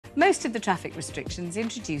Most of the traffic restrictions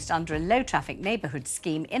introduced under a low-traffic neighbourhood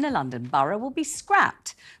scheme in a London borough will be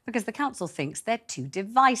scrapped because the council thinks they're too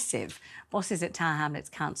divisive. Bosses at Tower Hamlets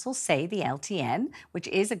Council say the LTN, which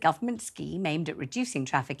is a government scheme aimed at reducing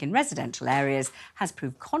traffic in residential areas, has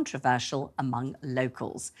proved controversial among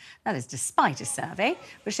locals. That is despite a survey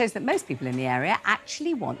which shows that most people in the area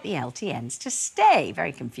actually want the LTNs to stay.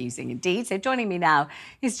 Very confusing indeed. So joining me now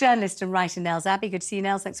is journalist and writer Nels Abbey. Good to see you,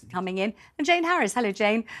 Nels. Thanks for coming in. And Jane Harris. Hello,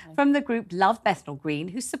 Jane. From the group Love Bethnal Green,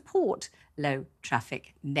 who support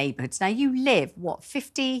low-traffic neighbourhoods. Now, you live, what,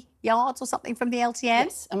 50 yards or something from the LTN?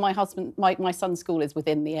 Yes, and my son's school is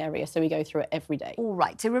within the area, so we go through it every day. All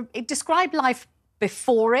right. So describe life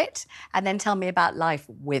before it and then tell me about life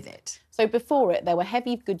with it. So before it, there were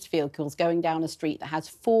heavy goods vehicles going down a street that has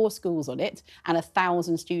 4 schools on it and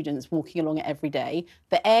 1,000 students walking along it every day.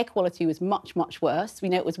 The air quality was much, much worse. We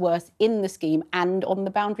know it was worse in the scheme and on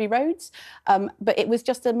the boundary roads, but it was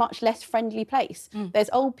just a much less friendly place. There's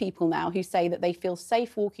old people now who say that they feel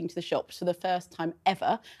safe walking to the shops for the first time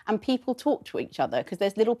ever, and people talk to each other because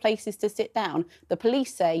there's little places to sit down. The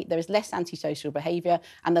police say there is less antisocial behaviour,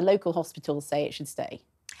 and the local hospitals say it should stay.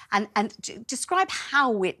 And describe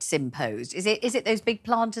how it's imposed. Is it those big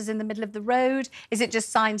planters in the middle of the road? Is it just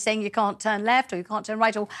signs saying you can't turn left or you can't turn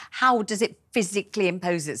right? Or how does it physically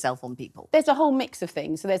impose itself on people? There's a whole mix of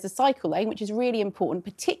things. So there's a cycle lane, which is really important,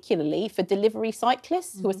 particularly for delivery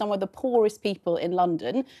cyclists, who are some of the poorest people in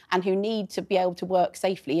London and who need to be able to work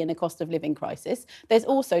safely in a cost of living crisis. There's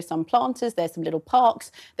also some planters, there's some little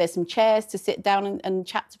parks, there's some chairs to sit down and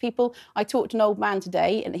chat to people. I talked to an old man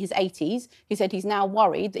today in his 80s who said he's now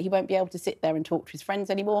worried that he won't be able to sit there and talk to his friends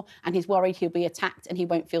anymore, and he's worried he'll be attacked and he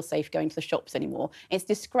won't feel safe going to the shops anymore. It's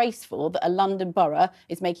disgraceful that a London borough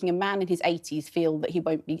is making a man in his 80s feel that he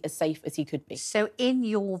won't be as safe as he could be. So in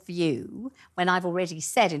your view, when I've already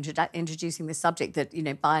said introducing the subject that, you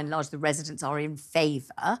know, by and large the residents are in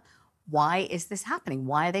favour, why is this happening?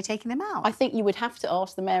 Why are they taking them out? I think you would have to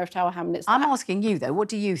ask the Mayor of Tower Hamlets. I'm asking you, though. What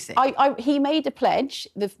do you think? He made a pledge,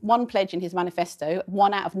 the one pledge in his manifesto,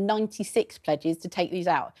 1 out of 96 pledges to take these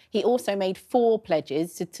out. He also made 4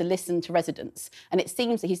 pledges to listen to residents. And it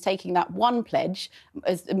seems that he's taking that one pledge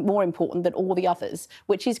as more important than all the others,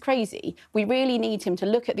 which is crazy. We really need him to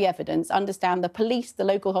look at the evidence, understand the police, the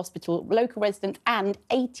local hospital, local residents, and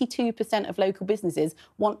 82% of local businesses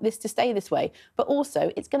want this to stay this way. But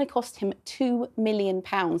also, it's going to cost him £2 million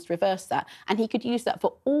to reverse that, and he could use that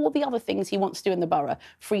for all the other things he wants to do in the borough: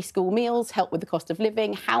 free school meals, help with the cost of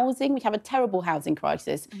living, housing. We have a terrible housing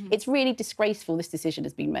crisis. It's really disgraceful this decision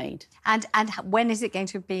has been made. And when is it going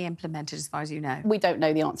to be implemented, as far as you know? We don't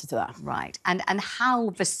know the answer to that. Right. And how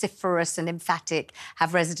vociferous and emphatic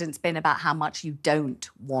have residents been about how much you don't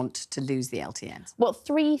want to lose the LTNs? Well,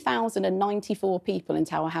 3,094 people in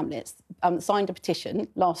Tower Hamlets signed a petition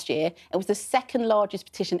last year. It was the second largest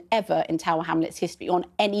petition ever in Tower Hamlets history on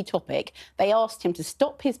any topic. They asked him to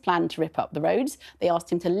stop his plan to rip up the roads. They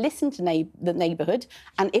asked him to listen to the neighbourhood,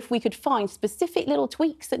 and if we could find specific little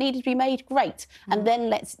tweaks that needed to be made, great. And then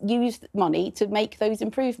let's use money to make those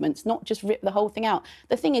improvements, not just rip the whole thing out.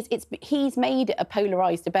 The thing is, he's made it a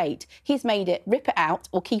polarised debate. He's made it rip it out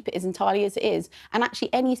or keep it as entirely as it is. And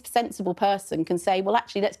actually, any sensible person can say, well,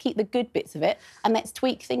 actually, let's keep the good bits of it and let's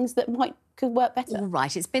tweak things that could work better. All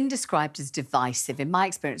right, it's been described as divisive. In my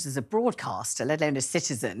experience as a broadcaster, let alone a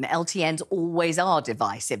citizen, LTNs always are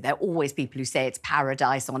divisive. They're always people who say it's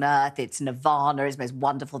paradise on earth, it's nirvana, it's the most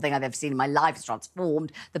wonderful thing I've ever seen in my life, it's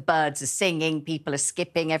transformed, the birds are singing, people are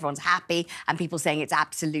skipping, everyone's happy, and people saying it's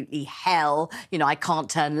absolutely hell. You know, I can't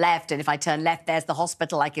turn left, and if I turn left, there's the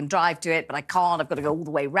hospital, I can drive to it, but I can't, I've got to go all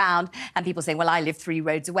the way round. And people saying, well, I live 3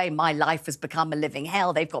 roads away, my life has become a living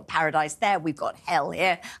hell. They've got paradise there, we've got hell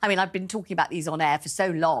here. I mean, I've been talking about these on air for so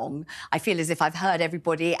long, I feel as if I've heard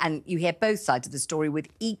everybody, and you hear both sides of the story with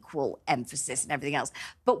equal emphasis and everything else.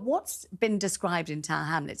 But what's been described in Tower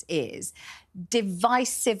Hamlets is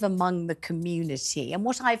divisive among the community. And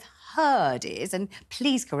what I've heard is, and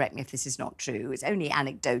please correct me if this is not true, it's only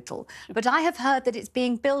anecdotal, but I have heard that it's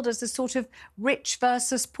being billed as a sort of rich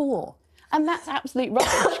versus poor. And that's absolute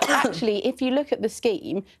rubbish. Actually, if you look at the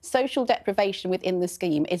scheme, social deprivation within the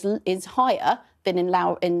scheme is higher than in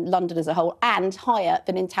London as a whole, and higher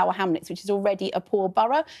than in Tower Hamlets, which is already a poor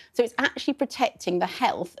borough. So it's actually protecting the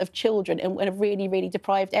health of children in a really, really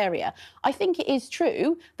deprived area. I think it is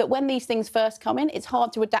true that when these things first come in, it's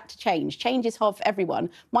hard to adapt to change. Change is hard for everyone.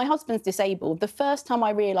 My husband's disabled. The first time I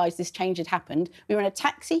realised this change had happened, we were in a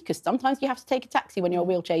taxi, because sometimes you have to take a taxi when you're a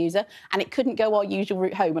wheelchair user, and it couldn't go our usual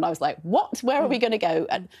route home. And I was like, what? Where are we going to go?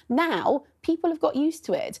 And now people have got used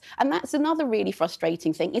to it. And that's another really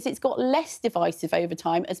frustrating thing, is it's got less divisive over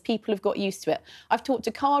time as people have got used to it. I've talked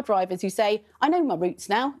to car drivers who say, I know my routes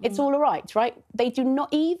now, it's all right, right? They do not,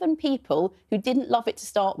 even people who didn't love it to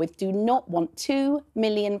start with, do not want £2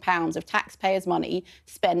 million of taxpayers' money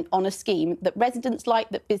spent on a scheme that residents like,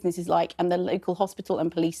 that businesses like, and the local hospital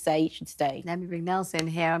and police say should stay. Let me bring Nels in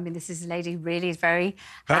here. I mean, this is a lady who really is very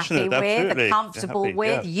Passionate, happy with, absolutely. comfortable Happy,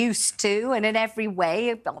 with, yeah. used to, and in every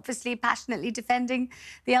way, obviously passionately defending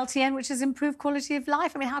the LTN, which has improved quality of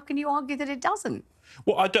life. I mean, how can you argue that it doesn't?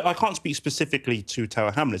 Well, I can't speak specifically to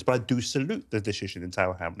Tower Hamlets, but I do salute the decision in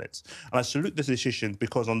Tower Hamlets. And I salute the decision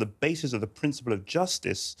because on the basis of the principle of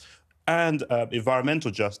justice and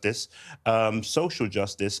environmental justice, social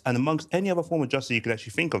justice, and amongst any other form of justice you could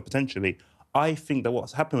actually think of potentially, I think that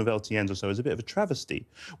what's happened with LTNs or so is a bit of a travesty.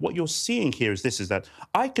 What you're seeing here is that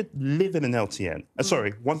I could live in an LTN.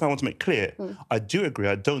 Sorry, one thing I want to make clear, I do agree.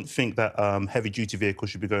 I don't think that heavy-duty vehicles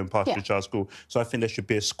should be going past your child's school. So I think there should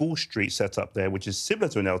be a school street set up there, which is similar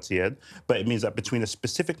to an LTN, but it means that between a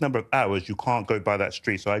specific number of hours, you can't go by that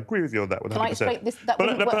street. So I agree with you on that 100%. Can I explain this?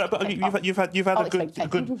 But you've had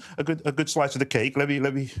a good slice of the cake. Let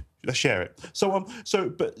me share it.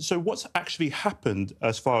 So what's actually happened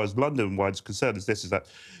as far as London-wide is concerned is that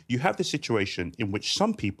you have this situation in which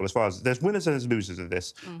some people, as far as there's winners and there's losers of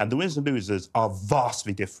this, and the winners and losers are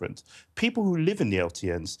vastly different. People who live in the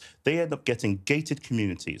LTNs, they end up getting gated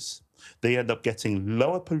communities. They end up getting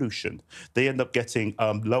lower pollution. They end up getting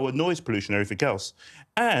lower noise pollution and everything else.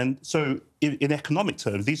 And so in economic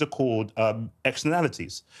terms, these are called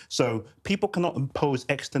externalities. So people cannot impose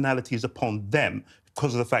externalities upon them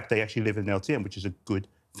because of the fact they actually live in an LTN, which is a good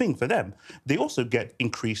thing for them. They also get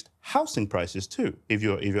increased housing prices too, if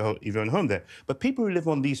you're in a home there. But people who live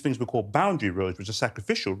on these things we call boundary roads, which are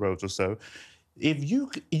sacrificial roads or so, if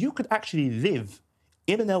you could actually live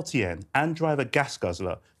in an LTN and drive a gas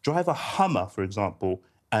guzzler, drive a Hummer, for example,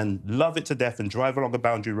 and love it to death and drive along a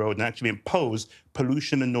boundary road and actually impose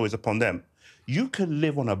pollution and noise upon them. You can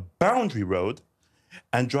live on a boundary road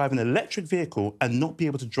and drive an electric vehicle and not be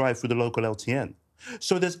able to drive through the local LTN.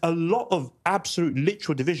 So there's a lot of absolute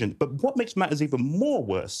literal division. But what makes matters even more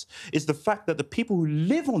worse is the fact that the people who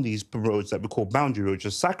live on these roads that we call boundary roads,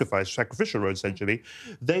 just sacrificial roads essentially,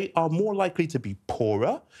 they are more likely to be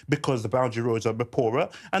poorer because the boundary roads are poorer,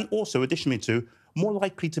 and also additionally to more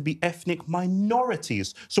likely to be ethnic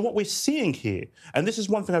minorities. So what we're seeing here, and this is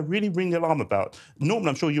one thing I really ring the alarm about, Norman,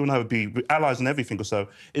 I'm sure you and I would be allies in everything or so,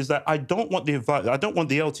 is that I don't want the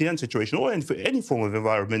LTN situation or any form of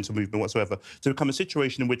environmental movement whatsoever to become a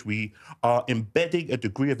situation in which we are embedding a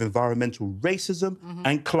degree of environmental racism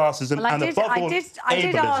and classism and above all, ableism. I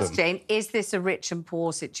did ask Jane, is this a rich and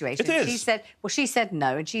poor situation? It is. She said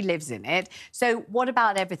no, and she lives in it. So what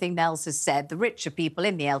about everything Nels has said? The richer people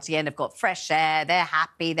in the LTN have got fresh air, they're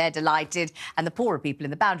happy, they're delighted, and the poorer people in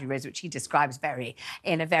the boundary roads, which he describes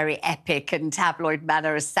in a very epic and tabloid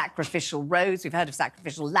manner as sacrificial roads. We've heard of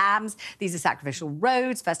sacrificial lambs. These are sacrificial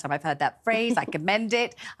roads. First time I've heard that phrase. I commend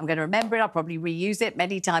it. I'm going to remember it. I'll probably reuse it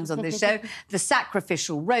many times on this show. The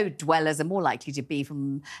sacrificial road dwellers are more likely to be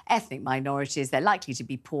from ethnic minorities. They're likely to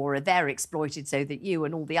be poorer. They're exploited so that you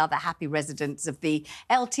and all the other happy residents of the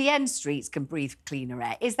LTN streets can breathe cleaner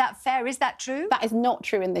air. Is that fair? Is that true? That is not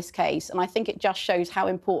true in this case, and I think it just shows how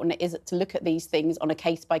important it is to look at these things on a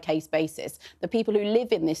case-by-case basis. The people who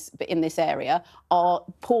live in this area are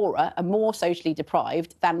poorer and more socially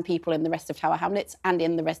deprived than people in the rest of Tower Hamlets and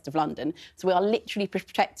in the rest of London. So we are literally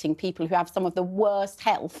protecting people who have some of the worst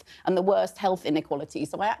health and the worst health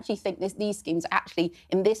inequalities. So I actually think these schemes are actually,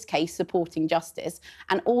 in this case, supporting justice.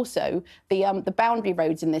 And also, the boundary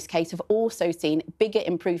roads in this case have also seen bigger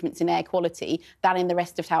improvements in air quality than in the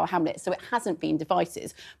rest of Tower Hamlets. So it hasn't been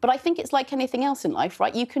divisive. But I think it's like anything else in life,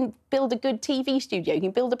 right? You can build a good TV studio, you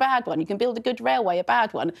can build a bad one, you can build a good railway, a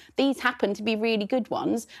bad one. These happen to be really good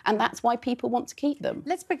ones, and that's why people want to keep them.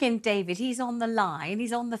 Let's bring in David. He's on the line,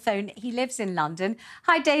 he's on the phone, he lives in London.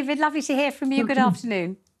 Hi, David, lovely to hear from you. Good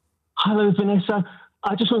afternoon. Hello, Vanessa.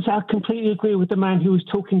 I just want to say I completely agree with the man who was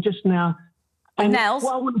talking just now. And Nels?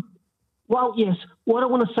 What I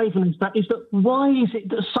want to say, Vanessa, is that why is it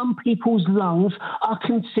that some people's lungs are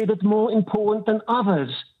considered more important than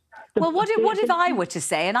others? Well, what if I were to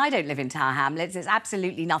say, and I don't live in Tower Hamlets, it's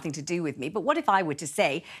absolutely nothing to do with me, but what if I were to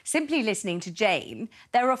say, simply listening to Jane,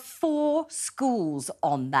 there are 4 schools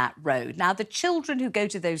on that road. Now, the children who go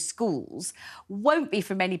to those schools won't be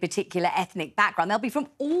from any particular ethnic background. They'll be from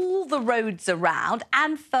all the roads around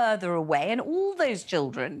and further away, and all those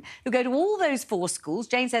children who go to all those 4 schools,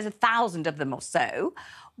 Jane says 1,000 of them or so,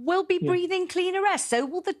 will be breathing cleaner air. So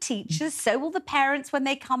will the teachers, so will the parents when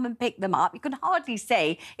they come and pick them up. You can hardly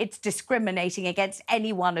say it's discriminating against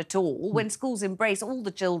anyone at all, when schools embrace all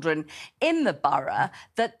the children in the borough,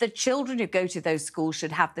 that the children who go to those schools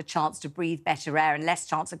should have the chance to breathe better air and less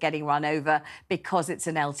chance of getting run over because it's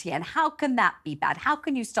an LTN. How can that be bad? How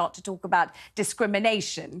can you start to talk about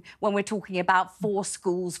discrimination when we're talking about 4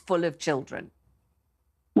 schools full of children?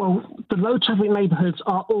 Well, the low traffic neighbourhoods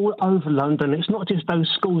are all over London. It's not just those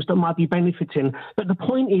schools that might be benefiting. But the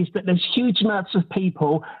point is that there's huge amounts of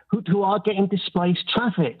people who are getting displaced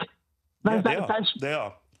traffic. They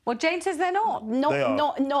are. Well, Jane says they're not.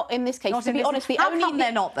 Not in this case. To be honest, how come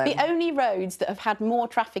they're not, though? The only roads that have had more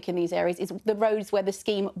traffic in these areas is the roads where the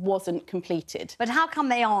scheme wasn't completed. But how come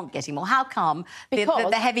they aren't getting more? How come the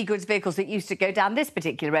heavy goods vehicles that used to go down this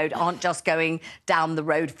particular road aren't just going down the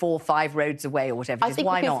road 4 or 5 roads away or whatever? I think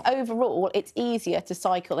Why because not? overall it's easier to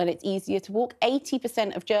cycle and it's easier to walk.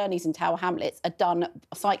 80% of journeys in Tower Hamlets are done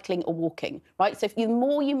cycling or walking, right? So the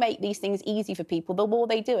more you make these things easy for people, the more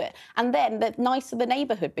they do it. And then the nicer the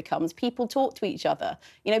neighbourhood becomes. People talk to each other.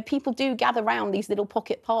 You know, people do gather around these little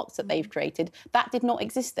pocket parks that they've created. That did not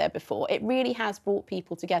exist there before. It really has brought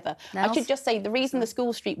people together. Nels? I should just say the reason the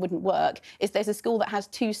school street wouldn't work is there's a school that has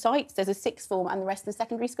 2 sites. There's a 6th form and the rest of the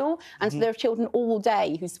secondary school. And so there are children all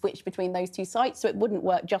day who switch between those 2 sites. So it wouldn't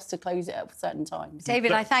work just to close it at certain times.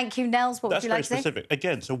 David, I thank you. Nels, what would you like to say? That's very specific.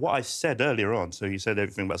 Again, so what I said earlier on, so you said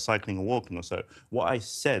everything about cycling and walking or so, what I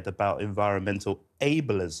said about environmental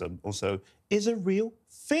ableism also is a real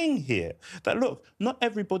thing here. That, look, not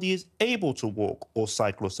everybody is able to walk or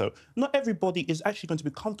cycle or so. Not everybody is actually going to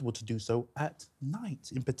be comfortable to do so at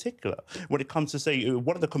night, in particular. When it comes to, say,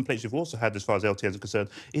 one of the complaints we've also had as far as LTNs are concerned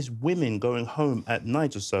is women going home at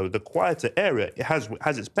night or so. The quieter area, it has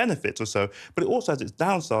its benefits or so, but it also has its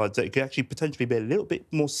downsides that it can actually potentially be a little bit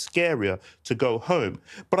more scarier to go home.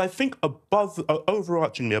 But I think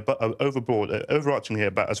overarchingly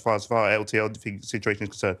about as far as our LTL situation is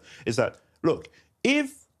concerned, is that, look,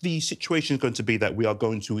 if the situation is going to be that we are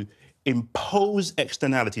going to impose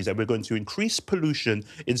externalities, that we're going to increase pollution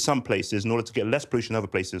in some places in order to get less pollution in other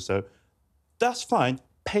places, so that's fine.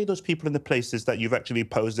 Pay those people in the places that you've actually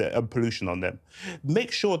imposed pollution on them.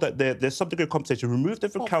 Make sure that there's some degree of compensation. Remove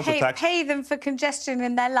them from council tax. Pay them for congestion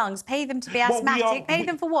in their lungs. Pay them to be asthmatic. Pay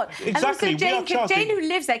them for what? Exactly. And also, Jane, who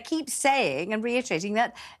lives there, keeps saying and reiterating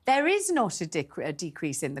that there is not a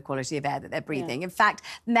decrease in the quality of air that they're breathing. Yeah. In fact,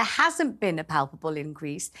 there hasn't been a palpable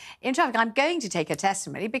increase in traffic. I'm going to take her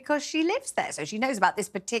testimony because she lives there, so she knows about this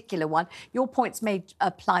particular one. Your points may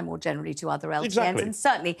apply more generally to other LTNs, and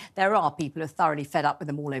certainly there are people who are thoroughly fed up with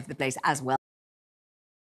them all over the place as well.